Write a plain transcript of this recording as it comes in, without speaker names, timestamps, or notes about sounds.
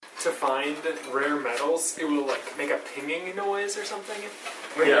to find rare metals, it will like make a pinging noise or something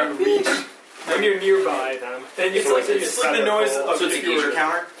when you're nearby them. And It's like the noise of So it's a Geiger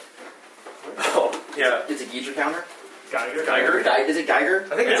counter? Oh, yeah. It's a Geiger counter? Geiger? Is it Geiger?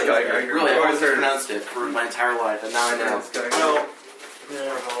 I think it's Geiger. Really, I've always pronounced it for my entire life, and now I know.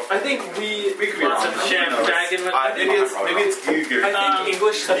 Well, I think we could be wrong. Maybe it's Geiger. I think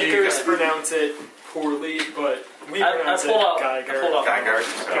English speakers pronounce it poorly, but we pronounce it Geiger. Geiger.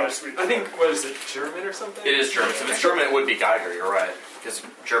 I think, what is it, German or something? It is German. If it's German, it would be Geiger, you're right. Because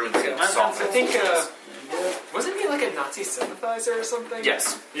German's get soft. I think, wasn't he like a Nazi sympathizer or something?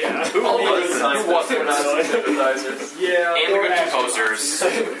 Yes. Yeah. Who wasn't Nazi sympathizers? Yeah. And the good composers.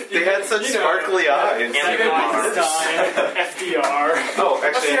 They had such sparkly eyes. And the good monarchs. FDR. Oh,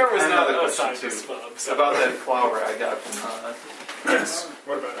 actually, FDR was another not a question scientist, too. Bob. So. About that flower I got from... Yes.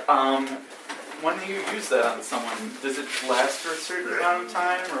 What about it? When you use that on someone, does it last for a certain amount of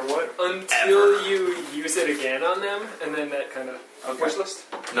time, or what? Until you use it again on them, and then that kind of... Wish list?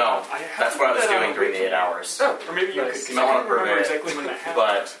 No, that's what I was doing during the 8 hours. Oh, or maybe you could. You might want to prove it, exactly when that happened.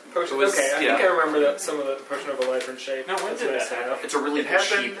 but Potion. it was, Okay, I think I remember that some of the potion of a life and shape. No, when did that happen? it's a really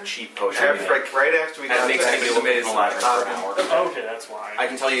cheap potion. Right after we And got it makes back, me look in the lab for an hour. Okay, that's why. I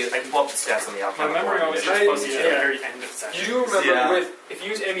can tell you, I can pull up the stats on the outcome. My memory always is supposed to be at the very end of session. You do remember if you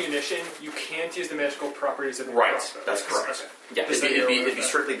use ammunition, you can't use the magical properties of the crossbow. That's correct. Okay. Yeah, it'd be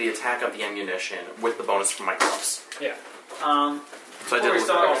strictly the attack of the ammunition with the bonus from my gloves. Yeah. So I did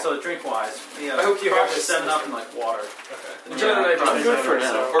also drink-wise. I hope you have this 7-Up and like water. Okay. John and I just good for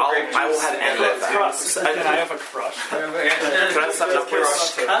now. I will have any of that. Can I have a crush? Can I have 7-Up,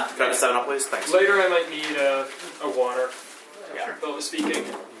 please? Can I have 7-Up, please? Thanks. Later I might need a water. Yeah. Sure. Speaking.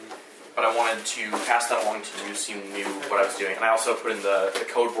 But I wanted to pass that along to you so you knew what I was doing. And I also put in the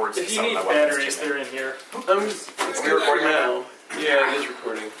code words. If you need batteries, they're in here. Are we recording now? Yeah, it is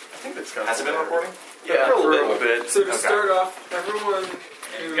recording. I think it's got. Has it been recording? Yeah, for a little bit. So to start off, everyone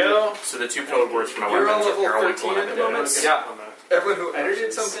who... Go. So the 2 code words for my You're weapons on are level heroin 13 and at the moment? epidemics. Yeah. Everyone who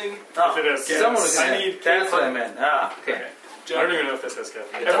edited something... Oh, if it is. someone was I need... That's what I meant. Ah, okay. I don't even know if this has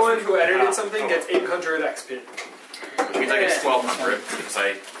caffeine. Everyone who edited something gets 800 XP. Which means I get 1200 because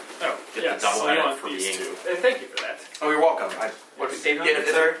I get the double edit for being... And thank you for that. Oh, you're welcome. What is 800,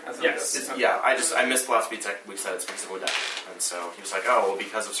 sorry? Yes. I missed the last week's edits because of Odette. And so he was like, oh, well,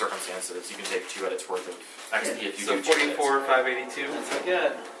 because of circumstances, you can take 2 edits worth of XP if you do 2 edits. 582. That's what I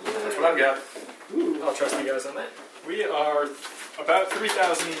got. That's what I've got. I'll trust you guys on that. We are about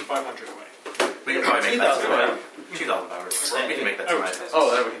 3,500 away. We can probably make that tonight. 2,000 hours. We can make that tonight. Oh,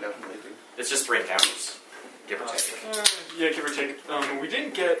 that we can definitely do. It's just 3 encounters. Give or take. Yeah, give or take. We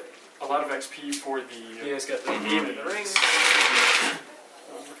didn't get a lot of XP for the... You guys got the Game of the Ring.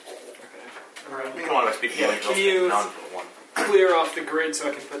 We can want to speak can you none for one. clear off the grid so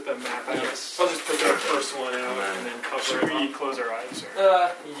I can put the map out? Yes. I'll just put the first one out and then cover it. Should we close our eyes?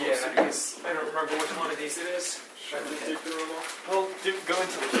 Or? Yeah, because I don't remember which one of these it is. Should I just dig through them all? Well, go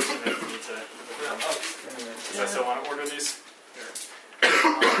into the kitchen if you need to. Because I still want to order these. Here.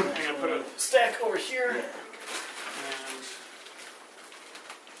 I'm going to put a stack over here. And...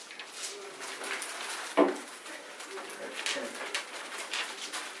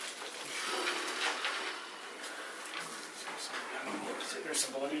 There's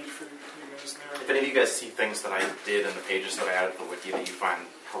some bloody for you guys there. If any of you guys see things that I did in the pages that I added to the wiki that you find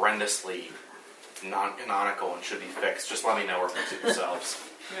horrendously non-canonical and should be fixed, just let me know or fix it yourselves.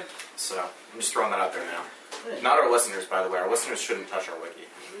 Yeah. So, I'm just throwing that out there now. Not our listeners, by the way. Our listeners shouldn't touch our wiki.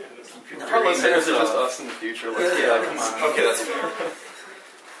 Our listeners are just us in the future. Come on. Okay, that's fair.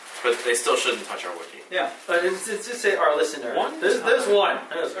 But they still shouldn't touch our wiki. Yeah, but it's just say our listener. There's one.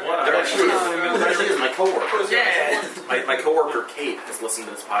 There's one. There actually is my coworker. Yeah. My coworker Kate has listened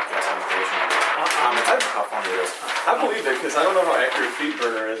to this podcast on occasion. Comments on how fun it is. I believe it because I don't know how accurate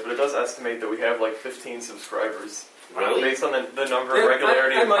Feedburner is, but it does estimate that we have like 15 subscribers. Really? Based on the number of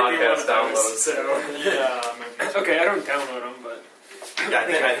regularity of podcast downloads. So, yeah. Okay, I don't download them, but... Yeah,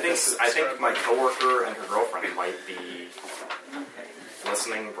 I think my coworker and her girlfriend might be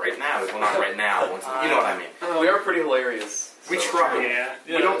listening right now. Well, not right now. You know what I mean. We are pretty hilarious. We try. Yeah.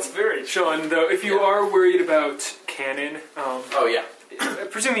 We don't. It's very fun, though. If you are worried about canon, oh yeah. I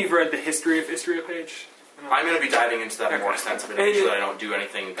presume you've read the history of Istria page. I'm going to be diving into that more extensively to make sure that I don't do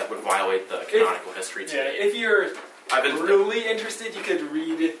anything that would violate the canonical history today. Yeah, if you're really interested, you could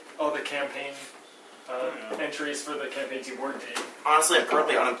read all the campaign entries for the campaigns you weren't in. Honestly, I'm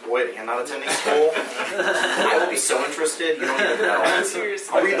currently unemployed and not attending school. I will be so interested, you don't even know.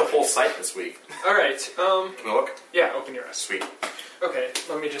 Seriously. I'll read the whole site this week. Alright, Can we look? Yeah, open your eyes. Sweet. Okay,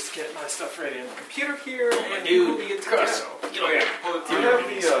 let me just get my stuff ready on the computer here, and Dude, we'll be good to go. Chris. Oh yeah, pull it Do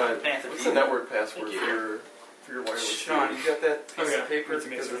you through. have Panther what's feet. the network password Thank for your wireless? Sean, you got that piece Oh, yeah. of paper? Need to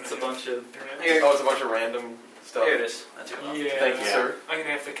make Because sure it's I a have bunch of... internet. Here. Oh, it's a bunch of random stuff. Here it is. That's your love. Yeah. Thank you, Yeah. sir. I'm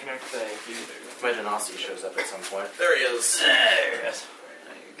gonna have to connect. Thank you. Imagine Aussie shows up at some point. There he is. There it is.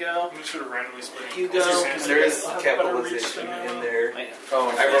 There you go. I'm just sort of randomly splitting. You go. Because There is I'll have a better reach capitalization than I in will. there. Wait.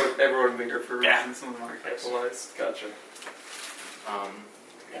 Oh, I wrote them bigger for Yeah. reasons. Some of them are capitalized. Gotcha.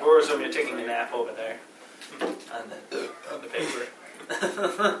 Or so you're taking a nap over there. On the paper.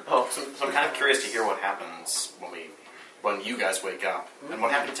 Oh, So I'm kind of curious to hear what happens when you guys wake up, and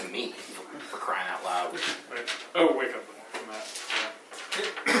what happened to me, for crying out loud. Right. Oh, wake up from that.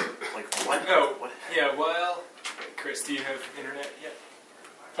 Like, what? Oh. What? Yeah, well, Chris, do you have internet yet?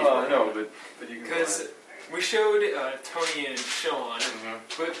 no, but you can. Because we showed Tony and Sean,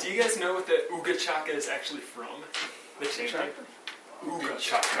 but do you guys know what the Ooga Chaka is actually from? The chanting? Ooga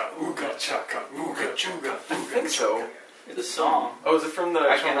Chaka, Ooga Chaka, Ooga Chaka. I think so. It's a song. Oh, is it from the?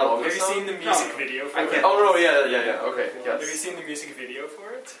 I can't help Have you seen the music video for it? Oh no, yeah. Okay, Have you yes. seen the music video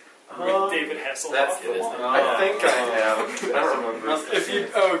for it? With David Hasselhoff? That's It is. I think I have. I don't remember. If you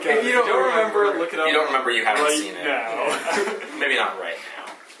don't remember, look it up. If you don't remember, you haven't right seen it. now. Maybe not right now.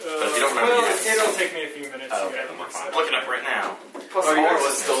 But if you don't remember, well, you haven't seen it'll take me a few minutes Oh, to okay, get it. fine. Look it up right now. Plus, Oh, you yours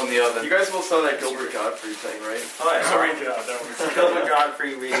guys- is still in the oven. You guys will saw that Gilbert Godfrey thing, right? Oh, yeah. Oh my god, that was... Gilbert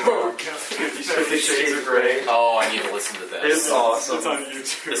Godfrey reading. Oh god. 50 Shades of Grey. Oh, I need to listen to this. It's awesome. It's on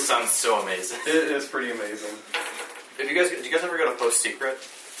YouTube. This sounds so amazing. It is pretty amazing. Did you guys ever go to Post Secret?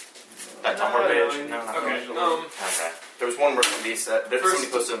 That Tumblr page? No, not Okay, really. um... Okay. There was one where somebody said that First-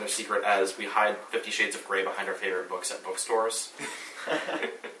 somebody posted in their secret as we hide 50 Shades of Grey behind our favorite books at bookstores.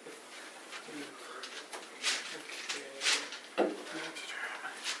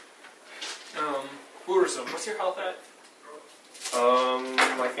 Burzum, what's your health at?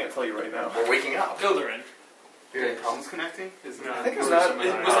 I can't tell you right now. We're waking up. Gilderin. You having problems connecting? Is it No. I think it's not. Was I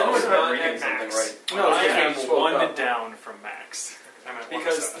anyone was not not reading at something max? right. No, I think am just woke one up. down from max. I'm at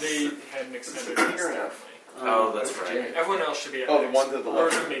Because they had an extended It's a max year and a there. half. Oh, that's right. Jay. Everyone else should be at Oh, the max. one to the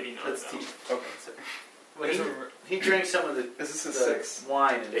left. Burzum maybe not. That's though. tea. Okay. Well, Doesn't remember- he drank some of the Is this a the 6?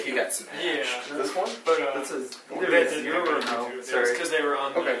 wine. And If you got smashed. Yeah, This one? but That's a that either didn't zero have or anything to do no. with it. Sorry. because they were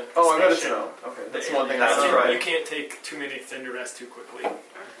on Okay. the Oh, I got it to station. know. Okay, that's The one thing I aliens. saw. You can't take too many extended rests too quickly.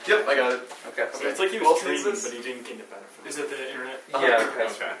 Yep, I got it. Okay. So it's like he Who else was needs dreaming, this? but he didn't get the benefit. Is it the internet? Yeah. Okay.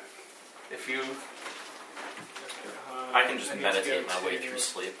 Okay. If you I can just need to meditate go my way to through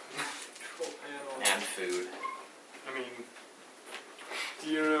sleep control panel. and food. I mean, do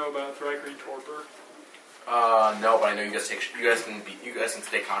you know about Thrycreen torpor? No, but I know you guys can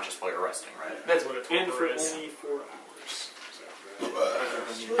stay conscious while you're resting, right? That's what a torpor And for is. only 4 hours.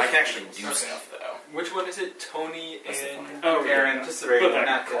 I can actually do Okay. stuff though. Which one is it? Tony That's the and... funny Oh, Aaron, just the regular, But not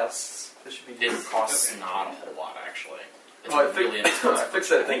that this. costs. This should be It costs Okay. not a whole lot actually. It's Oh, I really think inexpensive. I fixed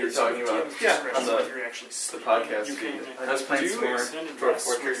that thing you're talking about. Yeah, on the- you're actually sleeping. podcast You feed. can I was playing do some more extended for rests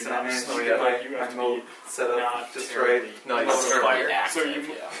 4 where and you're I not managed to sleeping, get but you my have to mode be set up not just terribly- right. Nice. Most certainly Fire. active, So you-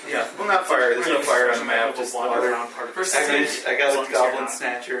 yeah. Yeah, well, not fire. There's no fire on the map, just wander water. around part of First the I thing- city. got As a long as you're goblin not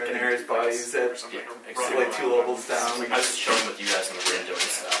snatcher in getting there, but I hits use or it. something, Yeah, or It's exactly. like 2 levels down. I was just chilling with you guys in the room doing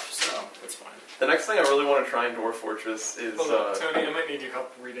stuff, so it's fine. The next thing I really want to try in Dwarf Fortress is Hold on, Tony, I might need your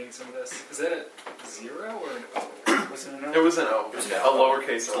help reading some of this. Is that a 0 or an O? Was it an it was an O, It was a an O.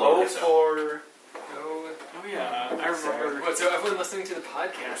 lowercase O. O for O. Oh yeah, I remember. What, so everyone listening to the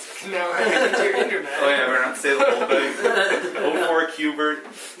podcast can now hack into your internet. Oh yeah, we're not saying the whole thing. 04 Cubert,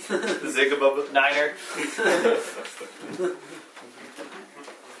 Zigabubba. Niner. Did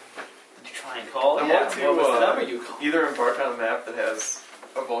you try and call it? I Yeah. want to, What was the uh, number you called? either embark on a map that has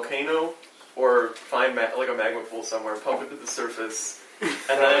a volcano or find like a magma pool somewhere, pump it to the surface, and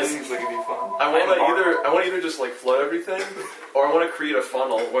That then seems like it'd be fun. I want to either just like flood everything, or I want to create a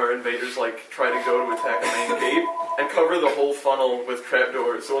funnel where invaders like try to go to attack a main gate and cover the whole funnel with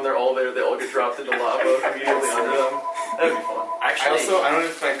trapdoors. So when they're all there, they all get dropped into lava immediately under them. That'd be fun. Actually, I don't know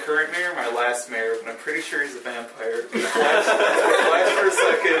if my current mayor or my last mayor, but I'm pretty sure he's a vampire. It flashed for a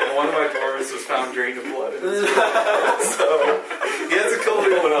second, and one of my dwarves was found drained of blood. In his so he hasn't killed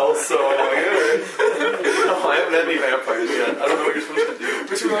anyone else. So I'm like, alright. No, I haven't had any vampires yet. I don't know what you're supposed to do.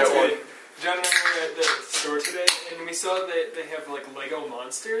 Which You reminds got one. me, John and I were at the store today, and we saw that they have like Lego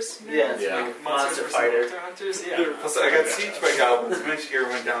monsters? Yeah, it's Yeah. like monster fighter. Hunters? Yeah. Plus, I got sieged by goblins. I mentioned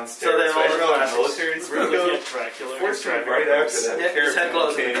everyone downstairs. So they have all I the didn't know the classics. military is Really? really Yeah, Dracula. Fortunately, right after that, Yeah, his head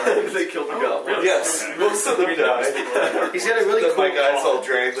glows in the came. dark. They killed the goblin. really? Yes, Okay. most of them died. He's got a really Then cool my guys all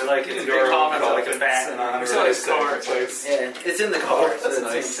coffin. dragged them Like, it's a into big our own coffin, like a coffins bat. in honor So of it's the carved. sacrifice. Yeah, it's in the car. That's so it's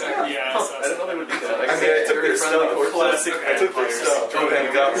nice. inside. Yeah, I didn't know they would do that. I mean, I took their stuff. Classic I took their vampires. stuff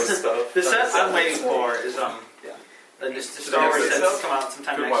and got the stuff. The set I'm waiting for is the Star Wars Good sets come out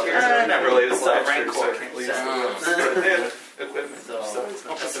sometime Good next one. year. I never related It's to like last year, Rancor. so I can't leave So- But they had equipment. So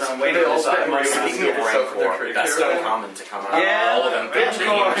that's what I'm They waiting all for. died. Speaking of Stuff in their Rancor, trade that's caravan. so common to come out. Yeah. All of them being Rancor.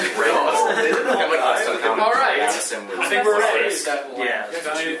 changed. Right. They didn't all Like, that's so die. common. All right. Madison was I think we're ready. first. Yeah. Can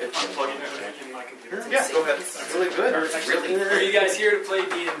I unplug it in my computer? Yeah, go ahead. Really good. Really? Are you guys here to play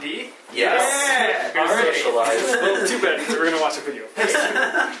D&D? Yes. All right. Socialize. Well, too bad, because we're going to watch a video.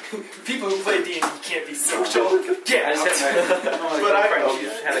 People who play D&D can't be social. Get I just out. had my girlfriend, she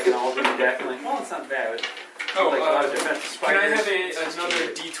just had like an Albany deck. I'm like, oh, it's not bad. Oh, like a lot of defensive can I spiders. have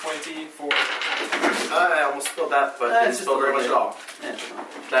another D20 for... I almost spilled that, but didn't just spill very much at all. Yeah, it's fine.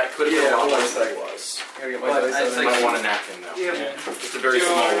 That could have been Yeah, a lot hold on a worse than second. it was. Gotta get my But dice I'd out. say- You might want a napkin though. Yeah. Just a very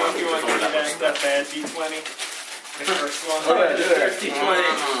small one. You want to Just give only me that bad D20? The first one? Oh, yeah, do Curse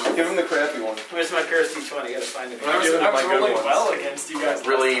that. D20. Give him the crappy one. Where's my Curse D20? Gotta find it. I was, Give it I my was good rolling ones. well against you guys.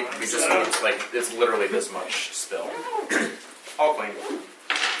 Really, last time, we just so- need like it's literally this much spill. All clean. Okay.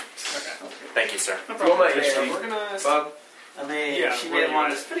 Thank you, sir. No You want my problem. HP? We're gonna... Bob, I mean, Yeah, she where made you one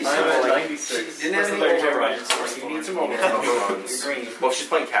at? that's pretty I'm simple. at Like, 96. she didn't have any Where's the overruns. overruns? You need some Overruns. overruns. You're green. Well, if she's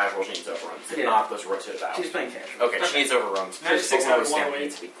playing casual, she needs overruns. If Yeah. not, those rotate out. She's playing casual. Okay, she needs overruns. 96 Overall out of stamina 108.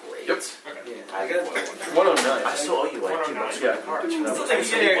 needs to be great. Yep. Okay. Yeah. I got 109. I still owe you like 2 109. bucks. Yeah. Cards. It's That like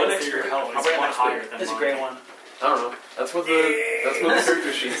was you get one extra health. How It's about one next higher week? than That's a mine. great one. I don't know. That's what the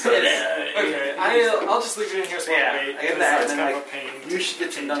character sheet says. Okay, I'll just leave it in here so Yeah, I wait. I get that, It's and kind then, of a pain. You should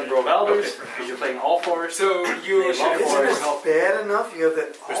get some Dungrove Elders because you're playing all fours. So you They should love have fours. more help. Bad enough? You have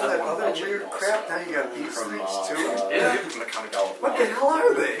that There's all that that one other legend weird also. crap. Now you got these From, things too. Yeah. From the comic album. What the hell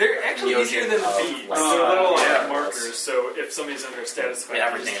are they? They're actually Neogen easier than the of, beads. like, They're little yeah. markers, so if somebody's under a status effect, Yeah,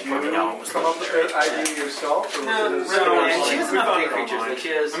 everything in comic album was Come up with there. that idea yourself? Or No, was it no, And no, she we has enough found big it creatures. online. Like she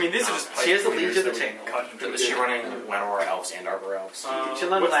has. I mean, these are just She has the figures Legion of the that we Tingle. cut into Is she running Llanowar elves and Arbor elves? She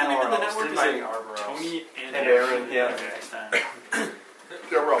learned what's the name Llanowar of the elves, network? didn't Is I? it Arbor elves. Tony and And Aaron, yeah. Okay, next time.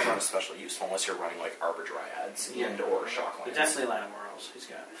 Arbor elves aren't especially useful unless you're running like Arbor Dryads Yeah. and or Shocklands. But definitely Llanowar elves. He's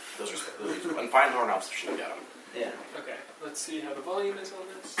got. Those are useful. And Fine Thorn elves should get them. Yeah. Okay, let's see how the volume is on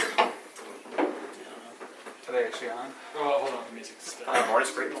this. Are they actually on? Oh, hold on, the music's still. I've already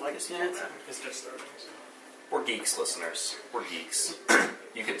sprayed the legacy. Yeah, it's It's just starting. So. We're geeks, listeners. We're geeks.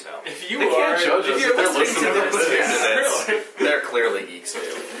 You can tell. If you They are, can't judge if us you're if they're listening to listening to this, this. really. They're clearly geeks too.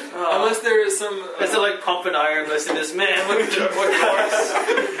 Unless there is some. It's like pumping iron. Listen to this man. Look at what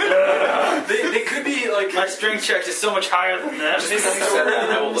They could be like. my strength check is so much higher than that.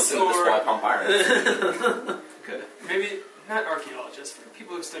 I will listen to this while I pump iron. Good. Maybe not archaeologists, but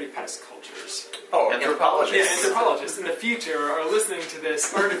people who study past cultures. Oh, Yeah, anthropologists. anthropologists in the future are listening to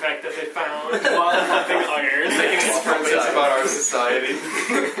this artifact that they found while pumping iron. Making comments about our society.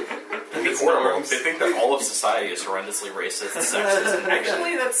 It's horrible. They think that all of society is horrendously racist and sexist.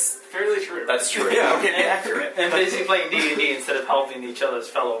 Actually, that's fairly true. That's true. Yeah. Okay, accurate. And basically playing D&D instead of helping each other's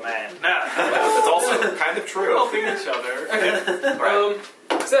fellow man. Nah. That's also kind of true. helping each other. Okay. Right.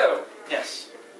 So,